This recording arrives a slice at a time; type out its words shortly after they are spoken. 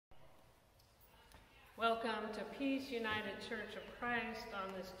Welcome to Peace United Church of Christ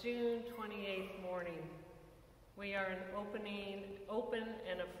on this June 28th morning. We are an open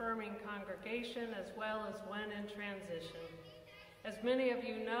and affirming congregation as well as one in transition. As many of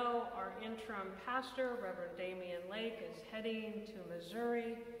you know, our interim pastor, Reverend Damian Lake, is heading to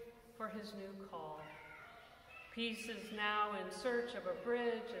Missouri for his new call. Peace is now in search of a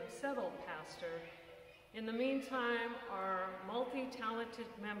bridge and settled pastor. In the meantime, our multi-talented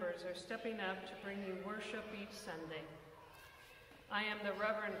members are stepping up to bring you worship each Sunday. I am the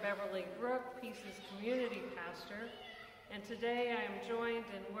Reverend Beverly Brook, Peace's community pastor, and today I am joined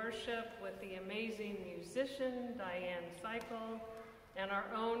in worship with the amazing musician, Diane Cycle, and our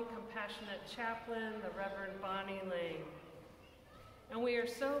own compassionate chaplain, the Reverend Bonnie Lane. And we are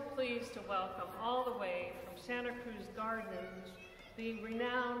so pleased to welcome all the way from Santa Cruz Gardens, the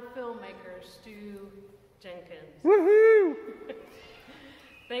renowned filmmaker, Stu Jenkins. Woohoo!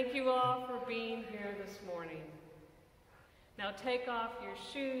 Thank you all for being here this morning. Now take off your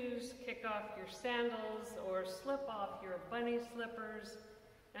shoes, kick off your sandals, or slip off your bunny slippers,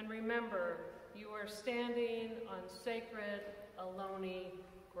 and remember, you are standing on sacred Ohlone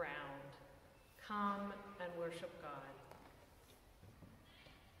ground. Come and worship God.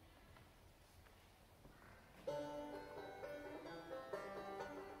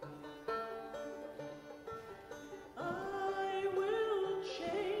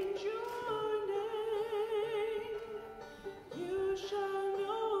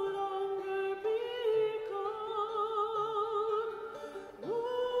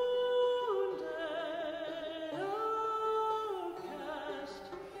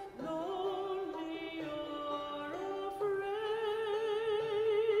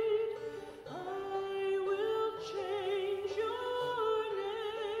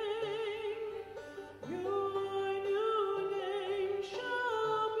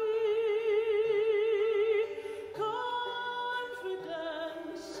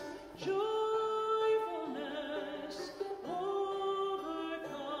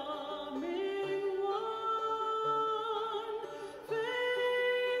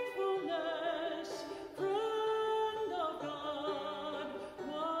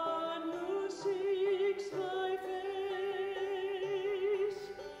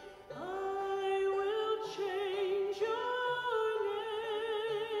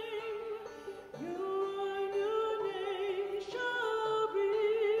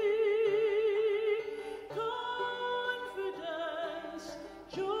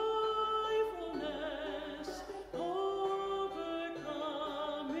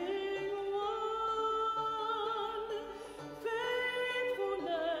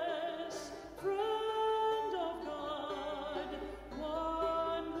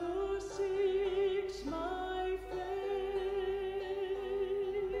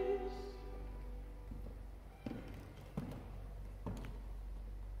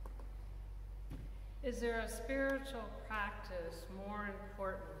 Is there a spiritual practice more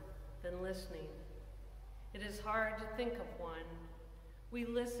important than listening? It is hard to think of one. We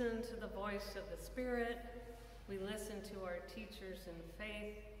listen to the voice of the Spirit. We listen to our teachers in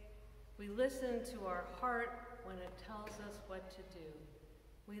faith. We listen to our heart when it tells us what to do.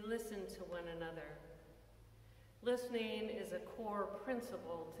 We listen to one another. Listening is a core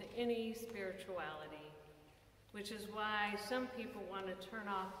principle to any spirituality, which is why some people want to turn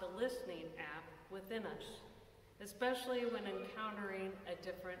off the listening app within us, especially when encountering a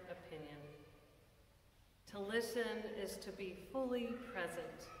different opinion. To listen is to be fully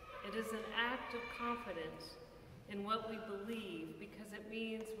present. It is an act of confidence in what we believe because it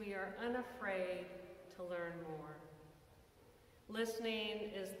means we are unafraid to learn more.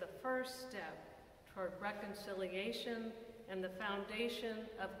 Listening is the first step toward reconciliation and the foundation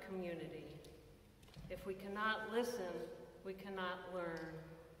of community. If we cannot listen, we cannot learn.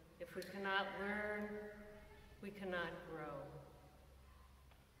 If we cannot learn, we cannot grow.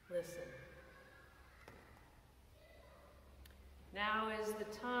 Listen. Now is the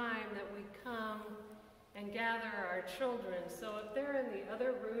time that we come and gather our children. So if they're in the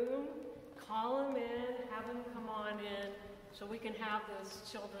other room, call them in, have them come on in, so we can have this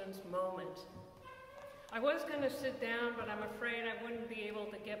children's moment. I was going to sit down, but I'm afraid I wouldn't be able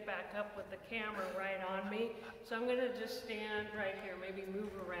to get back up with the camera right on me, so I'm going to just stand right here, maybe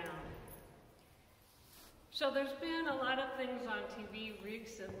move around. So there's been a lot of things on TV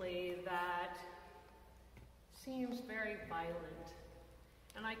recently that seems very violent,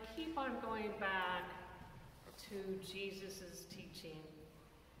 and I keep on going back to Jesus'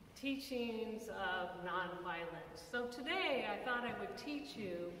 teachings of nonviolence. So today I thought I would teach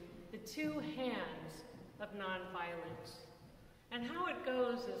you the two hands of nonviolence. And how it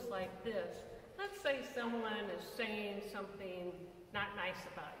goes is like this. Let's let's say someone is saying something not nice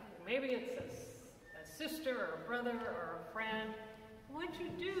about you. Maybe it's a sister or a brother or a friend. What you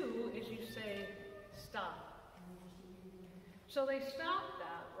do is you say, stop. So they stop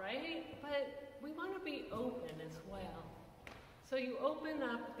that, right? But we want to be open as well. So you open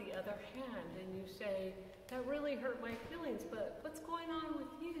up the other hand and you say, that really hurt my feelings, but what's going on with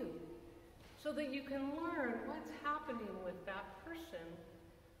you? So that you can learn what's happening with that person,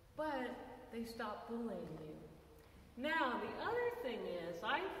 but they stop bullying you. Now, the other thing is,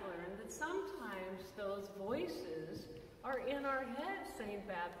 I've learned that sometimes those voices are in our head saying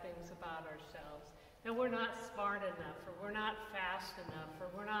bad things about ourselves. And we're not smart enough, or we're not fast enough, or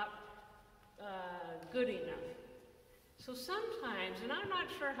we're not good enough. So sometimes, and I'm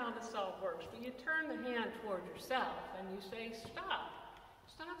not sure how this all works, but you turn the hand toward yourself and you say, stop.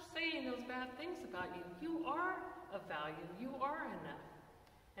 Stop saying those bad things about you. You are of value. You are enough.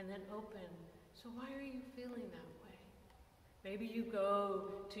 And then open. So why are you feeling that way? Maybe you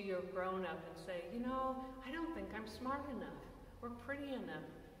go to your grown-up and say, you know, I don't think I'm smart enough or pretty enough.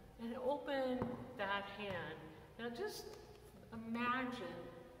 And open that hand. Now just imagine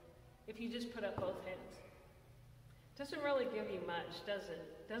if you just put up both hands. Doesn't really give you much, does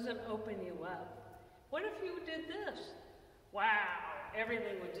it? Doesn't open you up. What if you did this? Wow,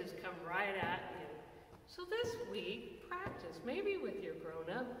 everything would just come right at you. So this week, practice, maybe with your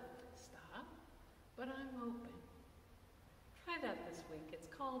grown-up. Stop, but I'm open. Try that this week. It's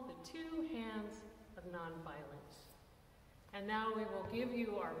called the 2 Hands of Nonviolence. And now we will give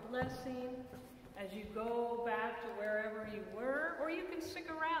you our blessing as you go back to wherever you were, or you can stick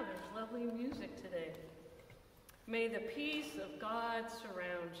around. There's lovely music today. May the peace of God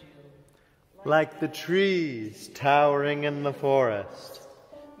surround you. Like the trees towering in the forest.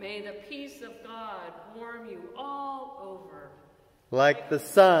 May the peace of God warm you all over. Like the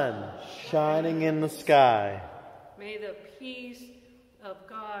sun shining in the sky. May the peace of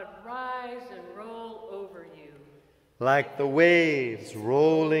God rise and roll over you. Like the waves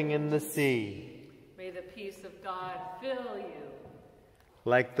rolling in the sea. May the peace of God fill you.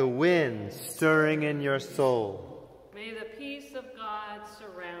 Like the wind stirring in your soul. May the peace of God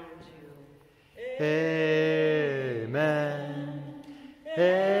surround you. Amen.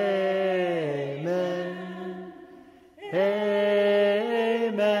 Amen. Amen.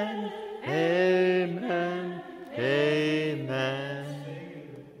 Amen. Amen. Amen.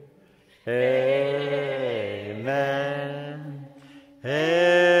 Amen.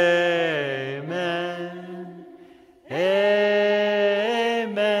 Amen.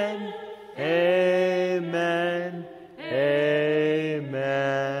 Amen. Amen.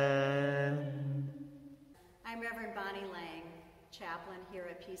 I'm Reverend Bonnie Lang, chaplain here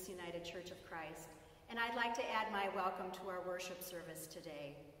at Peace United Church of Christ, and I'd like to add my welcome to our worship service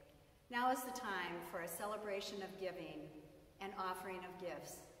today. Now is the time for a celebration of giving and offering of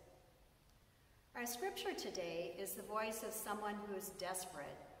gifts. Our scripture today is the voice of someone who is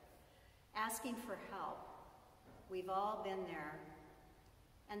desperate, asking for help. We've all been there.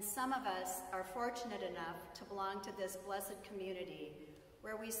 And some of us are fortunate enough to belong to this blessed community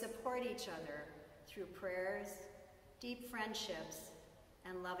where we support each other through prayers, deep friendships,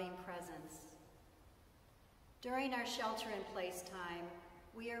 and loving presence. During our shelter-in-place time,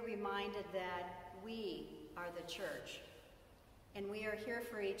 we are reminded that we are the church, and we are here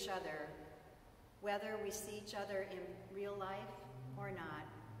for each other, whether we see each other in real life or not.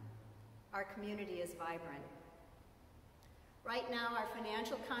 Our community is vibrant. Right now, our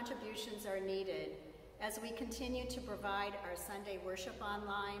financial contributions are needed as we continue to provide our Sunday worship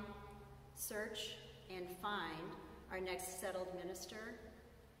online, search and find our next settled minister,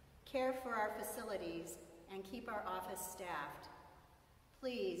 care for our facilities, and keep our office staffed.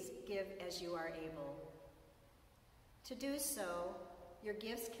 Please give as you are able. To do so, your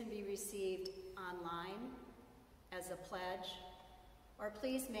gifts can be received online as a pledge, or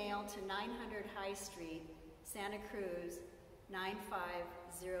please mail to 900 High Street, Santa Cruz,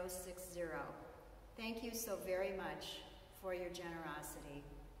 95060. Thank you so very much for your generosity.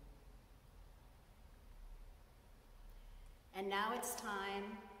 And now it's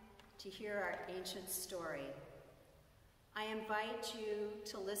time to hear our ancient story. I invite you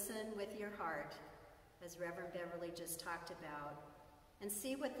to listen with your heart, as Reverend Beverly just talked about, and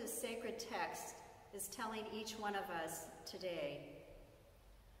see what this sacred text is telling each one of us today.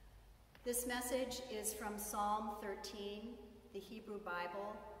 This message is from Psalm 13, the Hebrew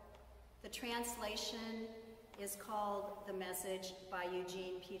Bible. The translation is called The Message by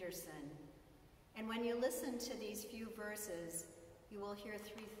Eugene Peterson. And when you listen to these few verses, you will hear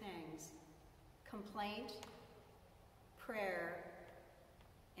 3 things: complaint, prayer,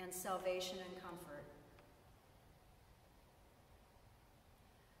 and salvation and comfort.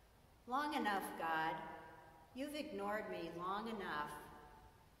 Long enough, God. You've ignored me long enough.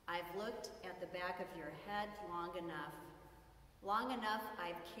 I've looked at the back of your head long enough. Long enough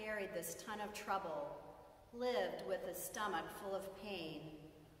I've carried this ton of trouble, lived with a stomach full of pain.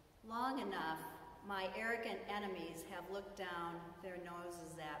 Long enough my arrogant enemies have looked down their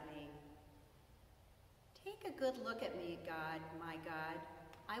noses at me. Take a good look at me, God, my God.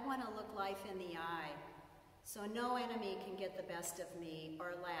 I want to look life in the eye, so no enemy can get the best of me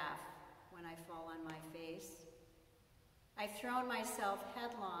or laugh when I fall on my face. I've thrown myself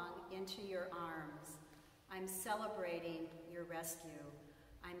headlong into your arms. I'm celebrating your rescue.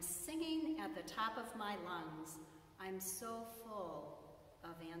 I'm singing at the top of my lungs. I'm so full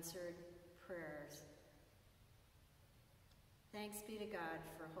of answered prayers. Thanks be to God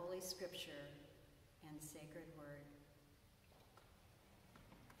for Holy Scripture and sacred word.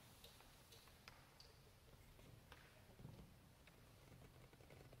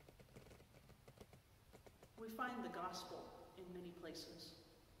 We find the gospel in many places,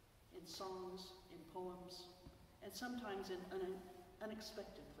 in songs, in poems, and sometimes in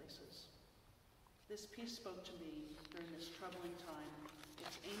unexpected places. This piece spoke to me during this troubling time.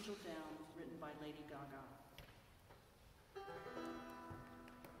 It's Angel Down, written by Lady Gaga.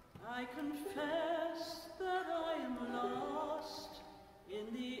 I confess that I am lost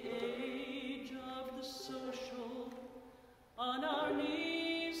in the age of the social, on our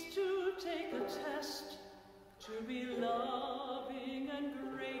knees to take a test, to be loving and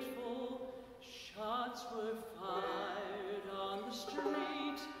grateful. Shots were fired on the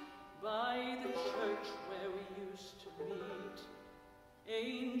street by the church where we used to meet.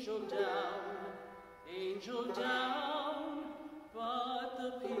 Angel down, but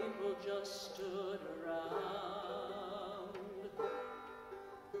the people just stood around.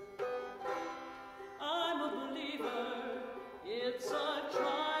 I'm a believer, it's a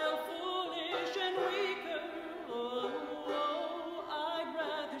trial, foolish and weaker. Oh, I'd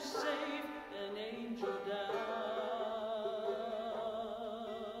rather save an angel down.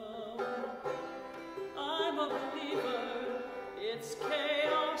 I'm a believer, it's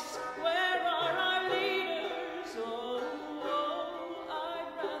chaos, where are our leaders? Oh, I'd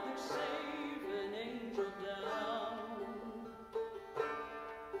rather save an angel down.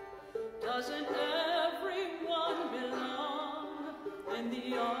 Doesn't everyone belong in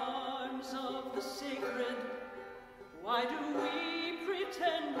the arms of the sacred? Why do we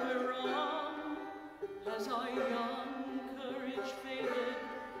pretend we're wrong? Has our young courage faded?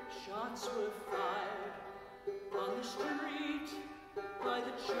 Shots were fired on the street by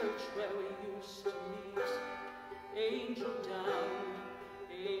the church where we used to meet. Angel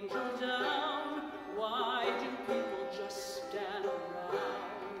down, why do people just stand around?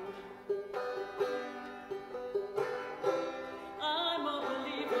 I'm a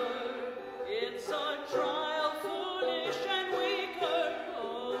believer, it's a trial, foolish and weaker.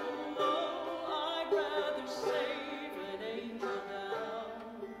 Oh, I'd rather save an angel down.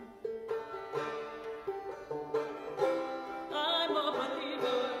 I'm a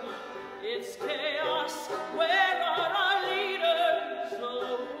believer, it's chaos, where are our leaders?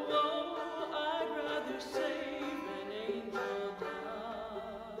 Oh, I'd rather save an angel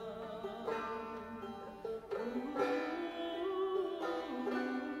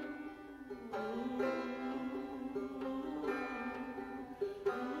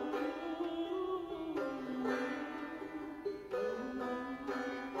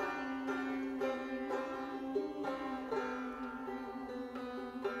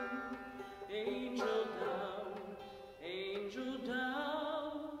Angel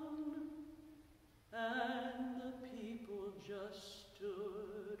down, and the people just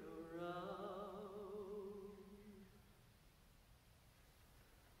stood around.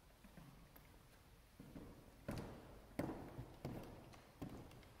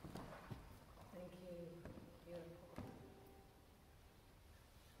 Thank you. Beautiful.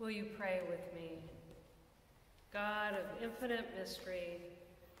 Will you pray with me? God of infinite mystery,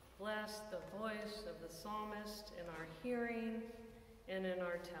 bless the voice of the psalmist in our hearing and in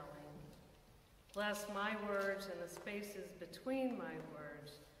our telling. Bless my words and the spaces between my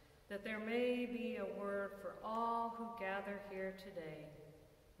words, that there may be a word for all who gather here today,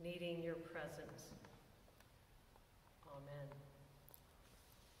 needing your presence. Amen.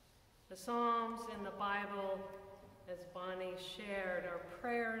 The Psalms in the Bible, as Bonnie shared, are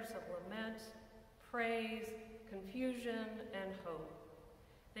prayers of lament, praise, confusion, and hope.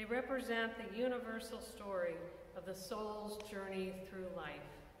 They represent the universal story of the soul's journey through life.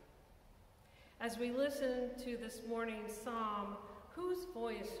 As we listen to this morning's psalm, Whose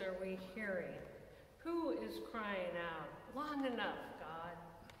voice are we hearing? Who is crying out, "Long enough, God"?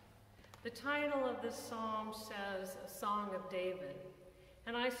 The title of this psalm says, "A Song of David,"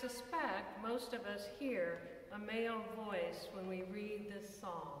 and I suspect most of us hear a male voice when we read this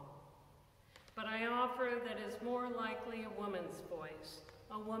psalm. But I offer that is more likely a woman's voice,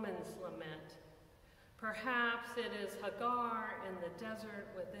 a woman's lament. Perhaps it is Hagar in the desert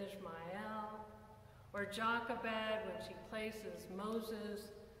with Ishmael, or Jochebed when she places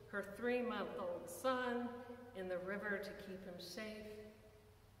Moses, her 3-month-old son, in the river to keep him safe.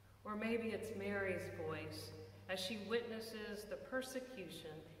 Or maybe it's Mary's voice as she witnesses the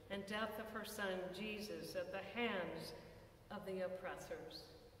persecution and death of her son Jesus at the hands of the oppressors.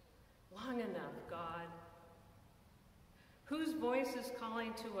 Long enough, God. Whose voice is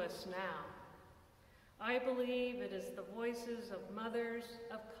calling to us now? I believe it is the voices of mothers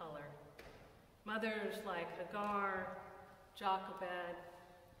of color. Mothers like Hagar, Jochebed,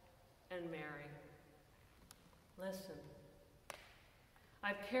 and Mary. Listen.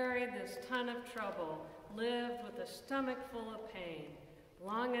 I've carried this ton of trouble, lived with a stomach full of pain.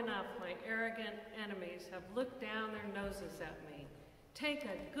 Long enough my arrogant enemies have looked down their noses at me. Take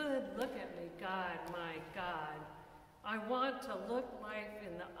a good look at me, God, my God. I want to look life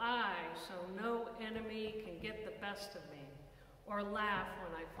in the eye so no enemy can get the best of me or laugh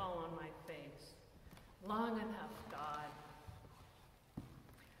when I fall on my face. Long enough, God.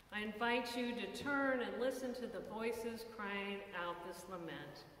 I invite you to turn and listen to the voices crying out this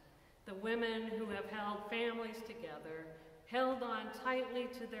lament. The women who have held families together, held on tightly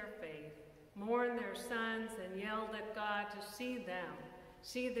to their faith, mourned their sons and yelled at God to see them,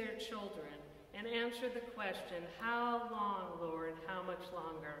 see their children, and answer the question, how long, Lord, how much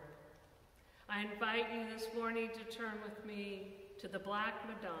longer? I invite you this morning to turn with me to the Black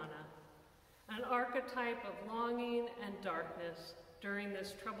Madonna, an archetype of longing and darkness during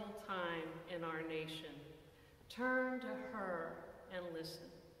this troubled time in our nation. Turn to her and listen.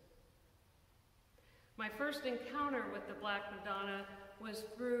 My first encounter with the Black Madonna was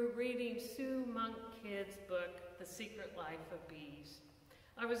through reading Sue Monk Kidd's book, The Secret Life of Bees.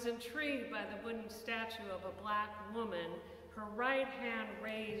 I was intrigued by the wooden statue of a black woman, her right hand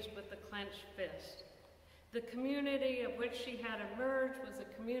raised with a clenched fist. The community of which she had emerged was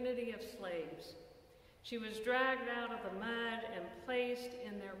a community of slaves. She was dragged out of the mud and placed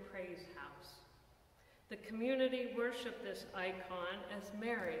in their praise house. The community worshiped this icon as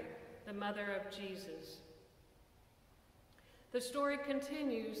Mary, the mother of Jesus. The story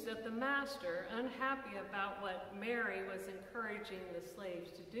continues that the master, unhappy about what Mary was encouraging the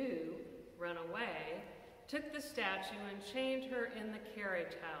slaves to do, run away, took the statue and chained her in the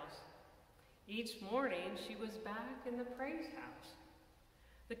carriage house. Each morning, she was back in the praise house.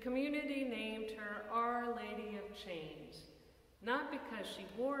 The community named her Our Lady of Chains, not because she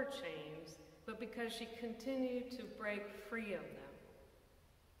wore chains, but because she continued to break free of them.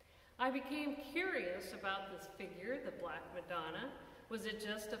 I became curious about this figure, the Black Madonna. Was it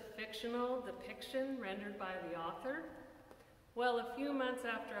just a fictional depiction rendered by the author? Well, a few months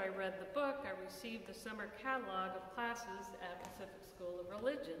after I read the book, I received the summer catalog of classes at Pacific School of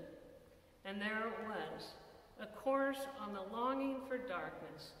Religion. And there it was, a course on the longing for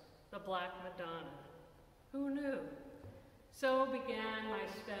darkness, the Black Madonna. Who knew? So began my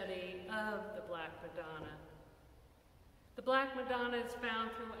study of the Black Madonna. The Black Madonna is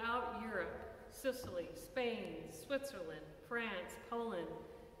found throughout Europe, Sicily, Spain, Switzerland, France, Poland,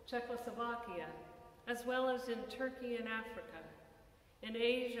 Czechoslovakia, as well as in Turkey and Africa. In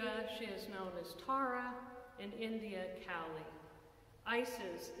Asia, she is known as Tara, in India, Kali.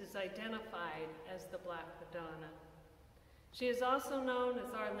 Isis is identified as the Black Madonna. She is also known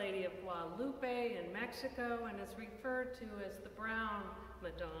as Our Lady of Guadalupe in Mexico and is referred to as the Brown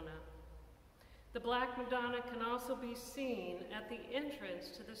Madonna. The Black Madonna can also be seen at the entrance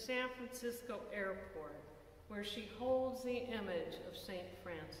to the San Francisco airport, where she holds the image of St.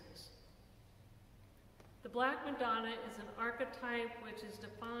 Francis. The Black Madonna is an archetype which is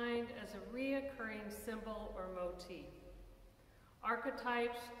defined as a reoccurring symbol or motif.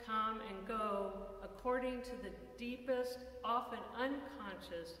 Archetypes come and go according to the deepest, often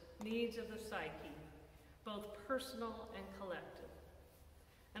unconscious, needs of the psyche, both personal and collective.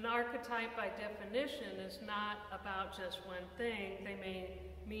 An archetype, by definition, is not about just one thing. They may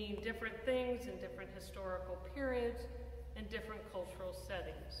mean different things in different historical periods and different cultural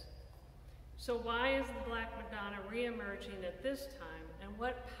settings. So why is the Black Madonna reemerging at this time, and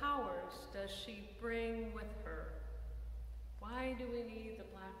what powers does she bring with her? Why do we need the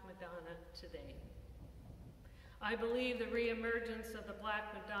Black Madonna today? I believe the reemergence of the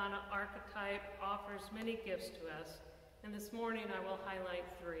Black Madonna archetype offers many gifts to us, and this morning I will highlight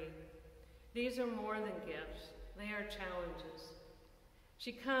 3. These are more than gifts. They are challenges.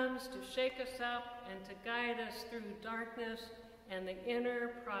 She comes to shake us up and to guide us through darkness and the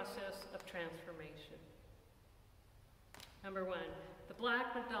inner process of transformation. Number 1, the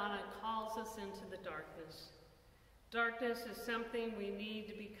Black Madonna calls us into the darkness. Darkness is something we need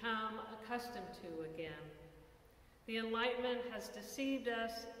to become accustomed to again. The Enlightenment has deceived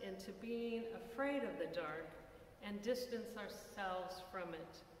us into being afraid of the dark and distance ourselves from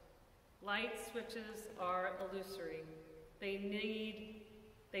it. Light switches are illusory. They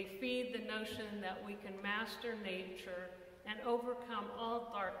feed the notion that we can master nature and overcome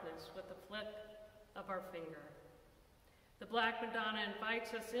all darkness with a flick of our finger. The Black Madonna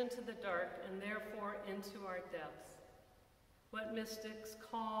invites us into the dark and therefore into our depths. What mystics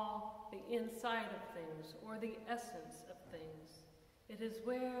call the inside of things or the essence of things. It is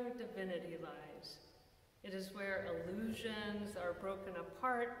where divinity lies. It is where illusions are broken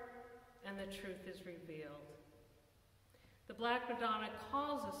apart and the truth is revealed. The Black Madonna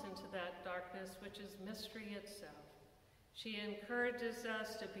calls us into that darkness, which is mystery itself. She encourages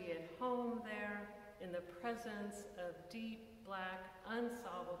us to be at home there in the presence of deep, black,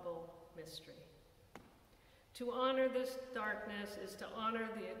 unsolvable mystery. To honor this darkness is to honor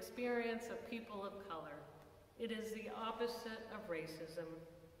the experience of people of color. It is the opposite of racism.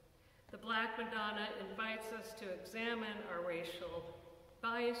 The Black Madonna invites us to examine our racial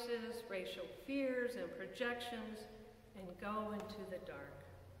biases, racial fears, and projections, and go into the dark.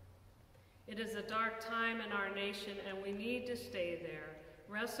 It is a dark time in our nation, and we need to stay there,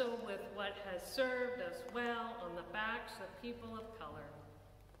 wrestle with what has served us well on the backs of people of color.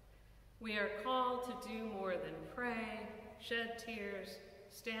 We are called to do more than pray, shed tears,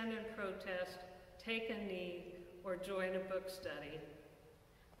 stand in protest, take a knee, or join a book study.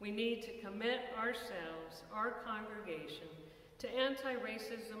 We need to commit ourselves, our congregation, to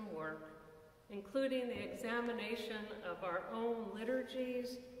anti-racism work, including the examination of our own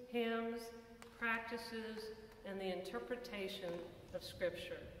liturgies, hymns, practices, and the interpretation of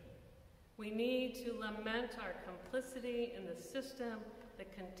Scripture. We need to lament our complicity in the system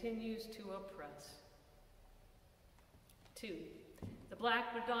that continues to oppress. 2, the Black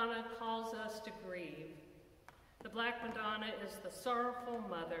Madonna calls us to grieve. The Black Madonna is the sorrowful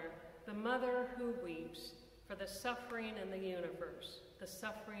mother, the mother who weeps for the suffering in the universe, the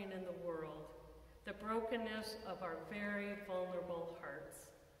suffering in the world, the brokenness of our very vulnerable hearts.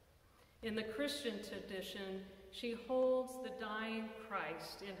 In the Christian tradition, she holds the dying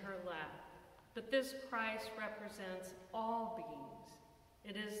Christ in her lap, but this Christ represents all beings.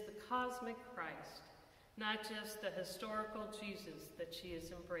 It is the cosmic Christ, not just the historical Jesus that she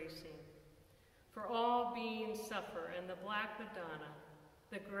is embracing. For all beings suffer, and the Black Madonna,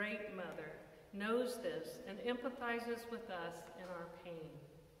 the great mother, knows this and empathizes with us in our pain.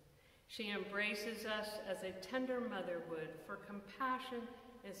 She embraces us as a tender mother would, for compassion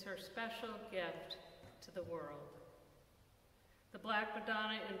is her special gift to the world. The Black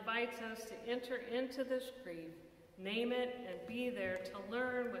Madonna invites us to enter into this grief, name it, and be there to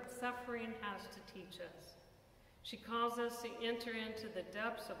learn what suffering has to teach us. She calls us to enter into the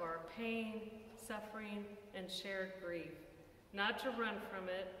depths of our pain, suffering, and shared grief, not to run from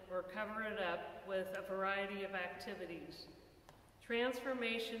it or cover it up with a variety of activities.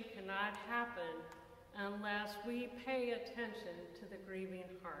 Transformation cannot happen unless we pay attention to the grieving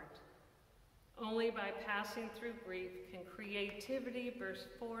heart. Only by passing through grief can creativity burst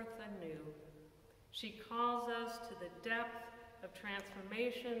forth anew. She calls us to the depth of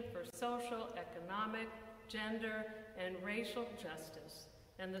transformation for social, economic, gender, and racial justice,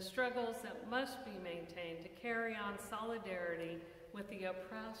 and the struggles that must be maintained to carry on solidarity with the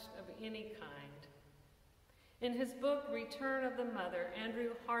oppressed of any kind. In his book, Return of the Mother,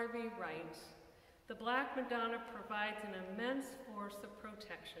 Andrew Harvey writes, "The Black Madonna provides an immense force of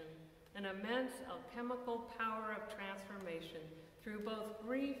protection, an immense alchemical power of transformation through both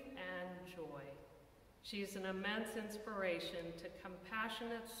grief and joy. She is an immense inspiration to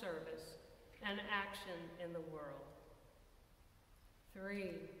compassionate service and action in the world."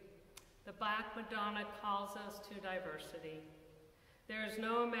 3, the Black Madonna calls us to diversity. There is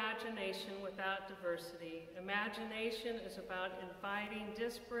no imagination without diversity. Imagination is about inviting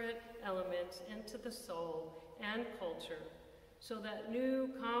disparate elements into the soul and culture so that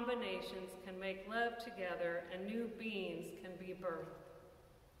new combinations can make love together and new beings can be birthed.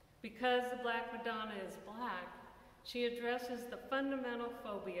 Because the Black Madonna is Black, she addresses the fundamental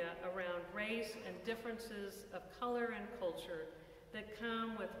phobia around race and differences of color and culture that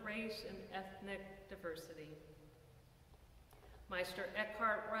come with race and ethnic diversity. Meister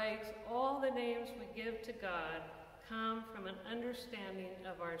Eckhart writes, "All the names we give to God come from an understanding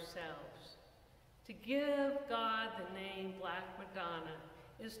of ourselves. To give God the name Black Madonna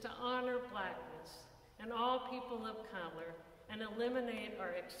is to honor blackness and all people of color and eliminate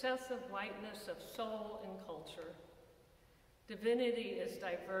our excessive whiteness of soul and culture. Divinity is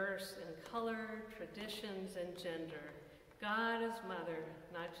diverse in color, traditions, and gender. God is mother,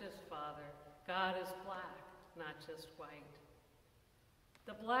 not just father. God is black, not just white.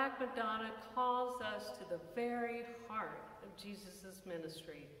 The Black Madonna calls us to the very heart of Jesus'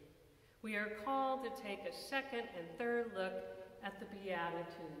 ministry. We are called to take a second and third look at the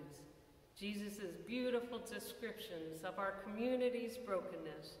Beatitudes, Jesus' beautiful descriptions of our community's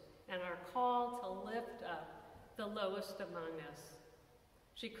brokenness and our call to lift up the lowest among us.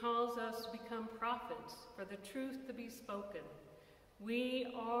 She calls us to become prophets for the truth to be spoken.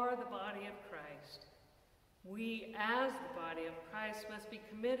 We are the body of Christ. We, as the body of Christ, must be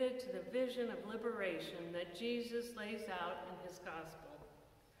committed to the vision of liberation that Jesus lays out in his gospel.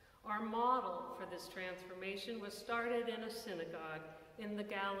 Our model for this transformation was started in a synagogue in the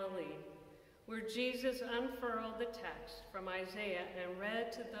Galilee, where Jesus unfurled the text from Isaiah and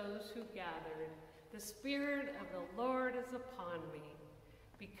read to those who gathered, "The Spirit of the Lord is upon me,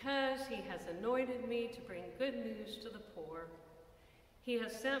 because he has anointed me to bring good news to the poor. He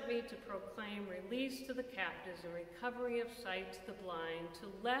has sent me to proclaim release to the captives and recovery of sight to the blind,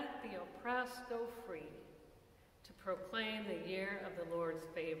 to let the oppressed go free, to proclaim the year of the Lord's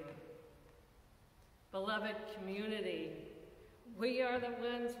favor." Beloved community, we are the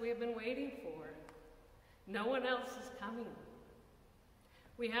ones we have been waiting for. No one else is coming.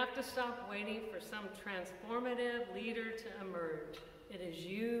 We have to stop waiting for some transformative leader to emerge. It is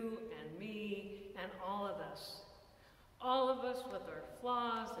you and me and all of us with our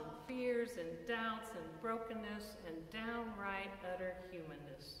flaws and fears and doubts and brokenness and downright utter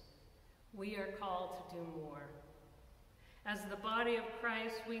humanness. We are called to do more. As the body of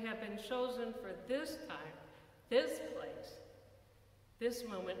Christ, we have been chosen for this time, this place, this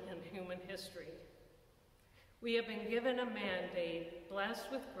moment in human history. We have been given a mandate,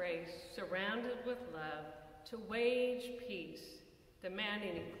 blessed with grace, surrounded with love, to wage peace,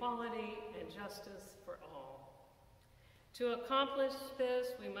 demanding equality and justice for all. To accomplish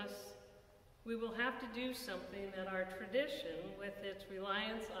this, we will have to do something that our tradition, with its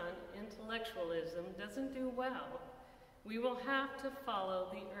reliance on intellectualism, doesn't do well. We will have to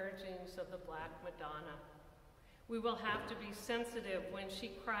follow the urgings of the Black Madonna. We will have to be sensitive when she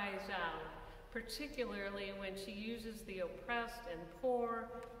cries out, particularly when she uses the oppressed and poor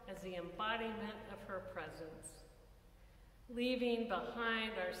as the embodiment of her presence. Leaving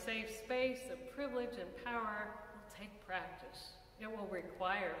behind our safe space of privilege and power will take practice. It will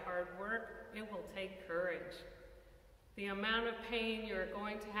require hard work. It will take courage. The amount of pain you're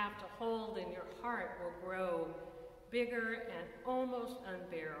going to have to hold in your heart will grow bigger and almost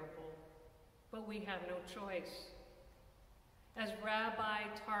unbearable. But we have no choice. As Rabbi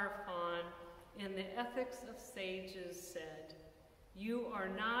Tarfon in the Ethics of Sages said, "You are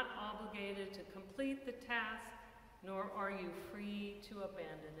not obligated to complete the task, nor are you free to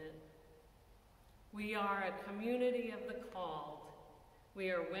abandon it." We are a community of the called. We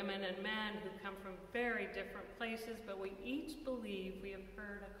are women and men who come from very different places, but we each believe we have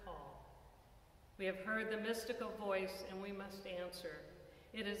heard a call. We have heard the mystical voice, and we must answer.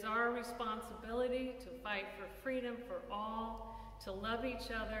 It is our responsibility to fight for freedom for all, to love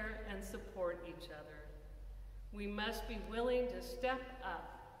each other and support each other. We must be willing to step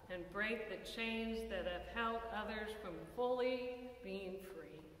up and break the chains that have held others from fully being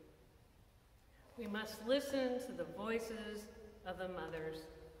free. We must listen to the voices of the mothers.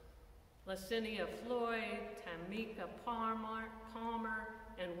 Lacinia Floyd, Tamika Palmer,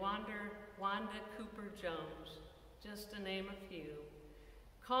 and Wanda Cooper-Jones, just to name a few,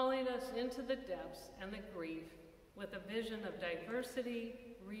 calling us into the depths and the grief with a vision of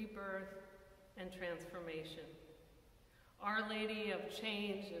diversity, rebirth, and transformation. Our Lady of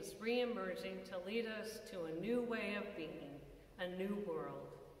Change is re-emerging to lead us to a new way of being, a new world.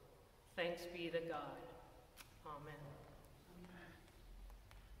 Thanks be to God. Amen.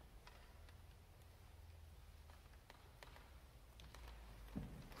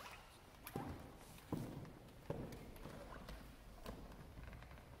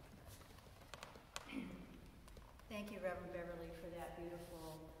 Thank you, Reverend Beverly, for that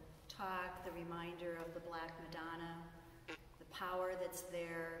beautiful talk, the reminder of the Black Madonna, the power that's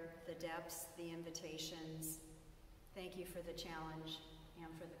there, the depths, the invitations. Thank you for the challenge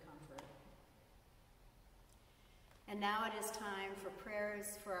and for the comfort. And now it is time for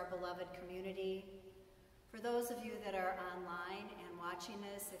prayers for our beloved community, For those of you that are online and watching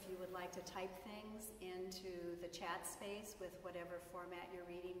this, if you would like to type things into the chat space with whatever format you're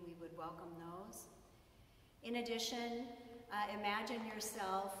reading, we would welcome those. In addition, imagine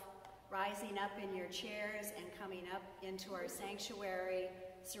yourself rising up in your chairs and coming up into our sanctuary,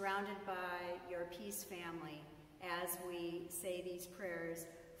 surrounded by your Peace family as we say these prayers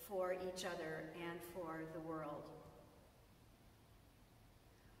for each other and for the world.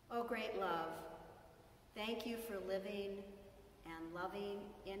 Oh, great love, thank you for living and loving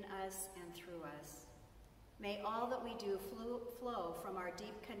in us and through us. May all that we do flow from our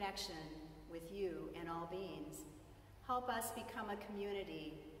deep connection with you and all beings. Help us become a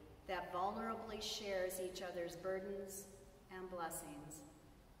community that vulnerably shares each other's burdens and blessings.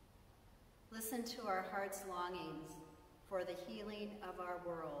 Listen to our heart's longings for the healing of our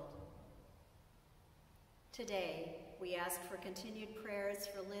world. Today, we ask for continued prayers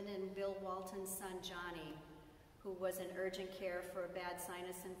for Lynn and Bill Walton's son, Johnny, who was in urgent care for a bad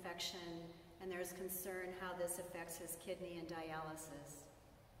sinus infection, and there's concern how this affects his kidney and dialysis.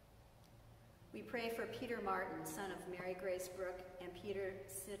 We pray for Peter Martin, son of Mary Grace Brooke and Peter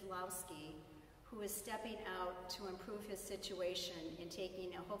Sidlowski, who is stepping out to improve his situation and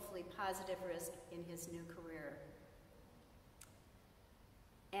taking a hopefully positive risk in his new career.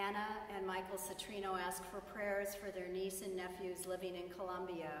 Anna and Michael Citrino ask for prayers for their niece and nephews living in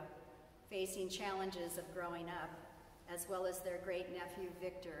Colombia, facing challenges of growing up, as well as their great-nephew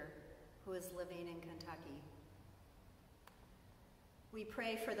Victor, who is living in Kentucky. We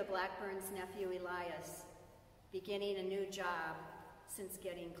pray for the Blackburns' nephew Elias, beginning a new job since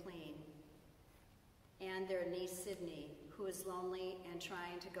getting clean, and their niece Sydney, who is lonely and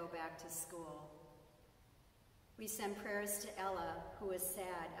trying to go back to school. We send prayers to Ella, who is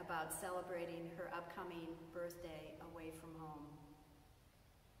sad about celebrating her upcoming birthday away from home.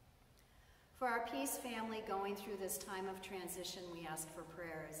 For our Peace family going through this time of transition, we ask for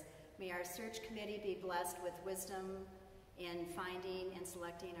prayers. May our search committee be blessed with wisdom in finding and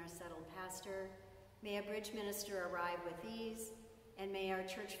selecting our settled pastor. May a bridge minister arrive with ease, and may our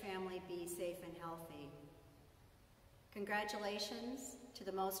church family be safe and healthy. Congratulations to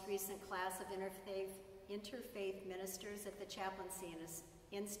the most recent class of interfaith ministers at the Chaplaincy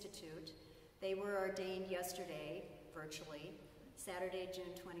Institute. They were ordained yesterday, virtually, Saturday,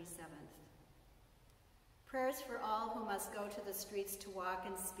 June 27th. Prayers for all who must go to the streets to walk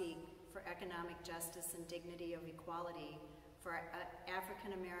and speak for economic justice and dignity of equality for our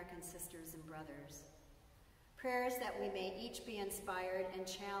African American sisters and brothers. Prayers that we may each be inspired and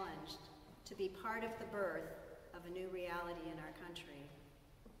challenged to be part of the birth of a new reality in our country.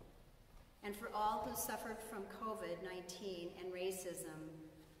 And for all who suffered from COVID-19 and racism,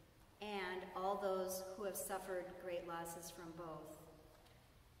 and all those who have suffered great losses from both.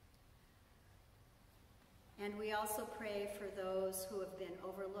 And we also pray for those who have been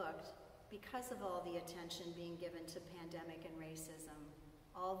overlooked because of all the attention being given to pandemic and racism,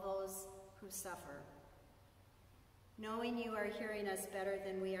 all those who suffer. Knowing you are hearing us better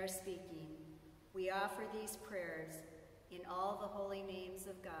than we are speaking, we offer these prayers in all the holy names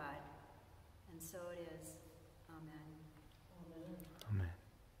of God. And so it is. Amen. Amen. Amen.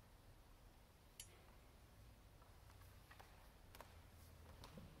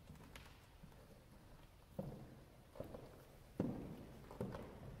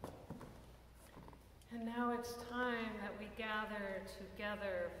 And now it's time that we gather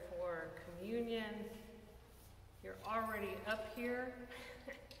together for communion. You're already up here,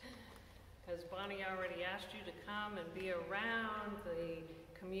 because Bonnie already asked you to come and be around the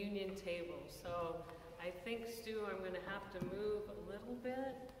communion table. So I think, Stu, I'm going to have to move a little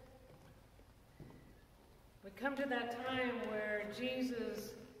bit. We come to that time where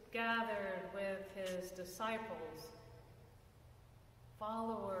Jesus gathered with his disciples,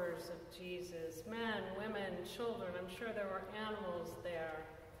 followers of Jesus, men, women, children. I'm sure there were animals there.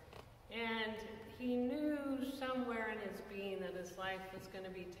 And he knew somewhere in his being that his life was going to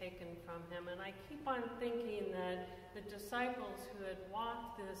be taken from him. And I keep on thinking that the disciples who had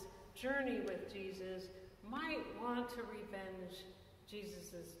walked this journey with Jesus might want to revenge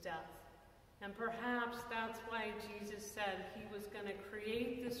Jesus' death. And perhaps that's why Jesus said he was going to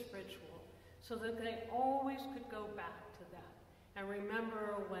create this ritual so that they always could go back to that and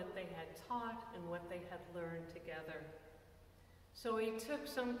remember what they had taught and what they had learned together. So he took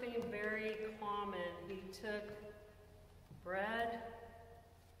something very common. He took bread,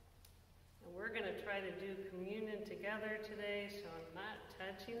 and we're going to try to do communion together today, so I'm not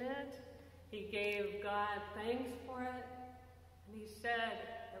touching it. He gave God thanks for it, and he said,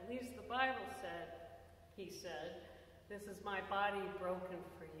 at least the Bible said, he said, "This is my body broken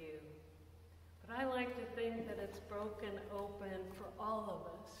for you. But I like to think that it's broken open for all of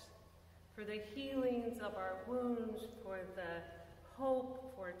us, for the healings of our wounds, for the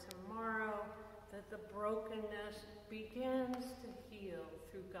hope for tomorrow, that the brokenness begins to heal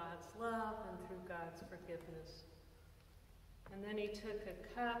through God's love and through God's forgiveness. And then he took a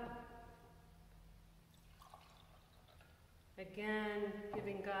cup, again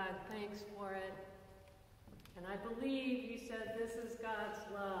giving God thanks for it. And I believe he said this is God's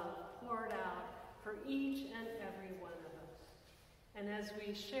love poured out for each and every one of us. And as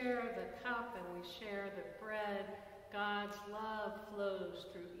we share the cup and we share the bread, God's love flows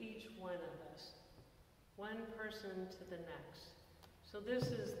through each one of us, one person to the next. So this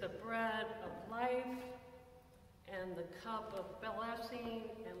is the bread of life and the cup of blessing,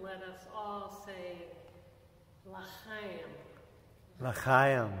 and let us all say, L'chaim.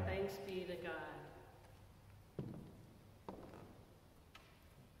 L'chaim. Thanks be to God.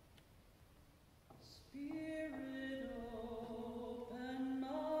 Spirit, open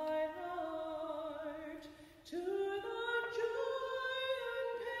my heart to the joy and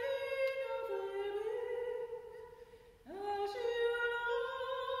pain of living. As you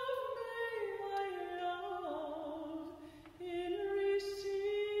love, may I love in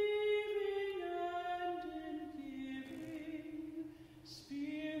receiving and in giving.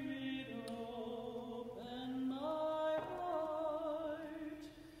 Spirit, open my heart.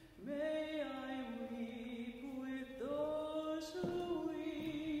 May I weep with those who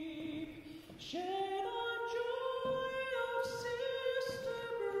weep. Share the joy of sister,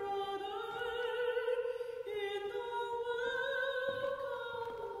 brother, in the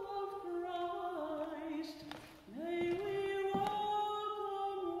welcome of Christ. May we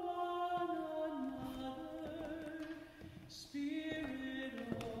welcome one another. Spirit,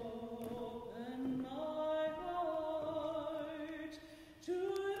 open my heart to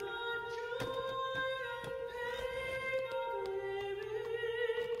the joy and pain of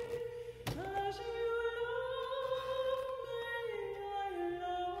living. As you love, may I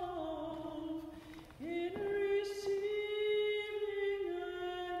love in receiving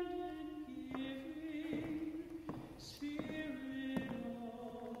and in giving. Spirit,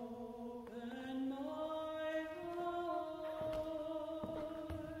 open my heart.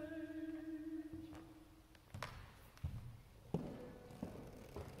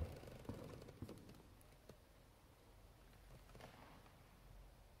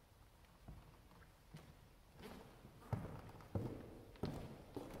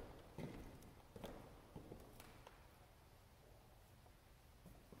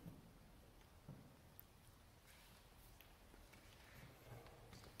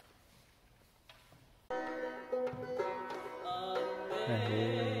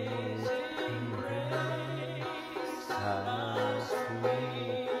 Amazing grace, how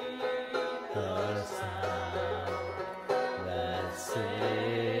sweet the sound that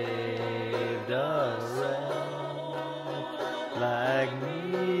saved a wretch like me.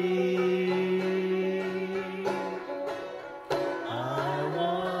 I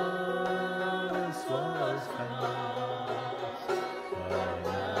once was lost, but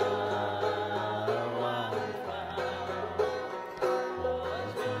now I'm found.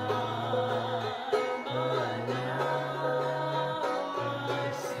 Was blind, but now I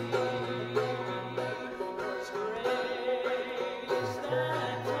see. Grace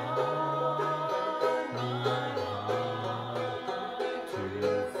that taught my heart to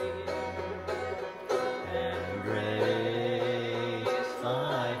fear, and grace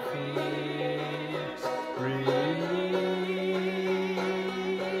my fears relieve.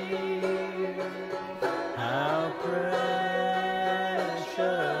 How precious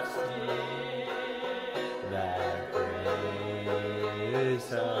did that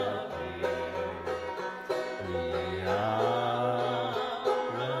grace appear. The hour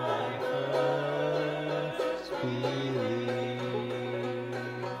I first believed.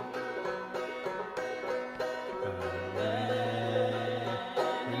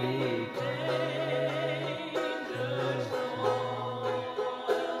 Let me take the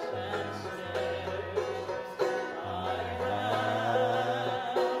cross and I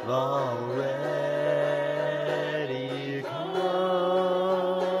have already come.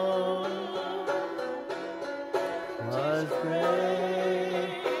 Was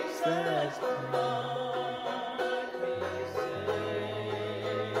grace that brought me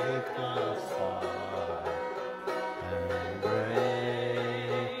safe thus far, and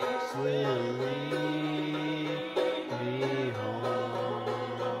grace will lead me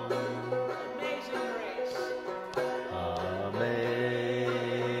home. Amazing grace.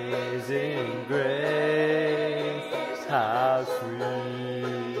 Amazing grace, how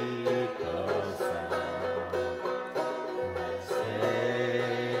sweet the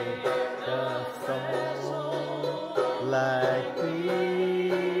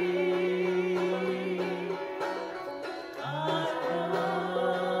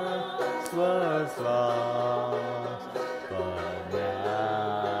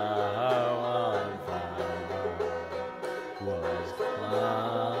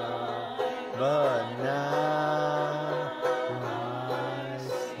but now I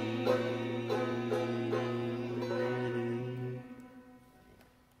see.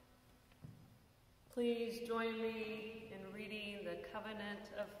 Please join me in reading the covenant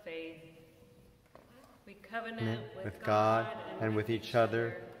of faith. We covenant with God and with each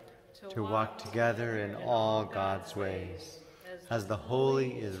other to walk together in all God's ways, as the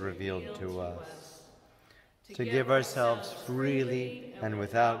Holy is revealed to us, to give ourselves freely and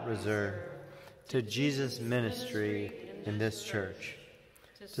without reserve to Jesus' ministry in this church,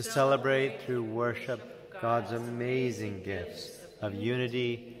 to celebrate through worship God's amazing gifts of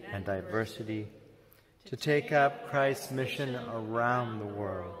unity and diversity, to take up Christ's mission around the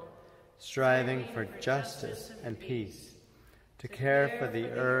world, striving for justice and peace, to care for the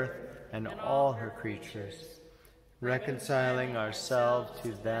earth and all her creatures, reconciling ourselves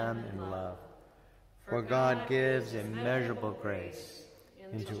to them in love. For God gives immeasurable grace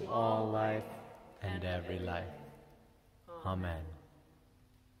into all life and every life. Amen.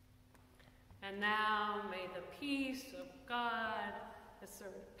 And now may the peace of God that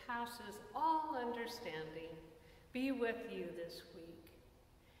surpasses all understanding be with you this week.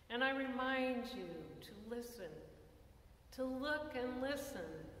 And I remind you to listen, to look and listen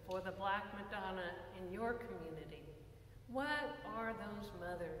for the Black Madonna in your community. What are those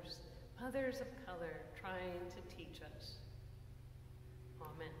mothers of color, trying to teach us?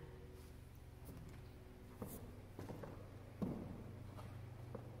 Amen.